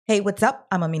Hey, what's up?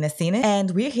 I'm Amina Sina,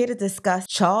 and we're here to discuss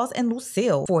Charles and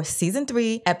Lucille for Season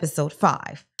 3, Episode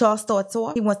 5. Charles starts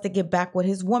off, he wants to get back with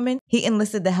his woman. He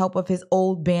enlisted the help of his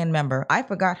old band member. I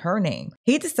forgot her name.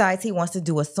 He decides he wants to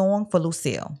do a song for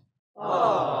Lucille.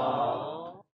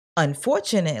 Aww.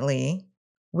 Unfortunately,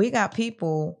 we got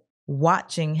people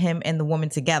watching him and the woman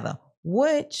together,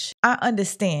 which I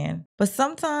understand. But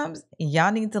sometimes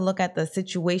y'all need to look at the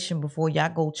situation before y'all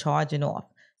go charging off.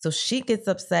 So she gets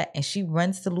upset and she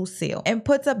runs to Lucille and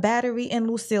puts a battery in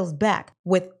Lucille's back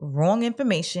with wrong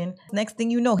information. Next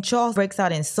thing you know, Charles breaks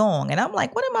out in song. And I'm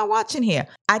like, what am I watching here?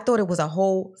 I thought it was a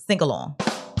whole sing-along.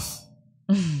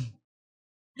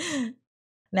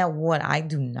 Now, what I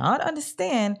do not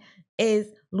understand is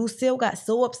Lucille got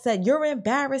so upset. You're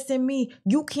embarrassing me.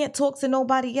 You can't talk to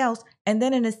nobody else. And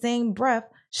then in the same breath,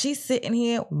 she's sitting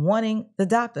here wanting the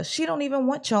doctor. She don't even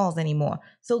want Charles anymore.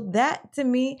 So that to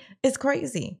me is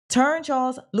crazy. Turn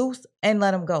Charles loose and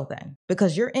let him go then.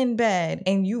 Because you're in bed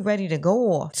and you ready to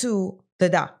go off to the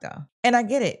doctor. And I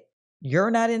get it.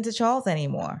 You're not into Charles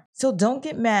anymore. So don't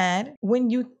get mad when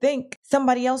you think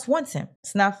somebody else wants him.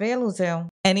 It's not fair, Lucille.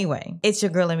 Anyway, it's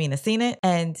your girl Amina Sina.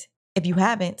 And if you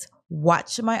haven't,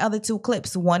 watch my other 2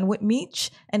 clips, one with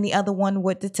Meech and the other one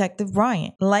with Detective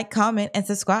Bryant. Like, comment, and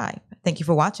subscribe. Thank you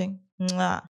for watching. Mwah.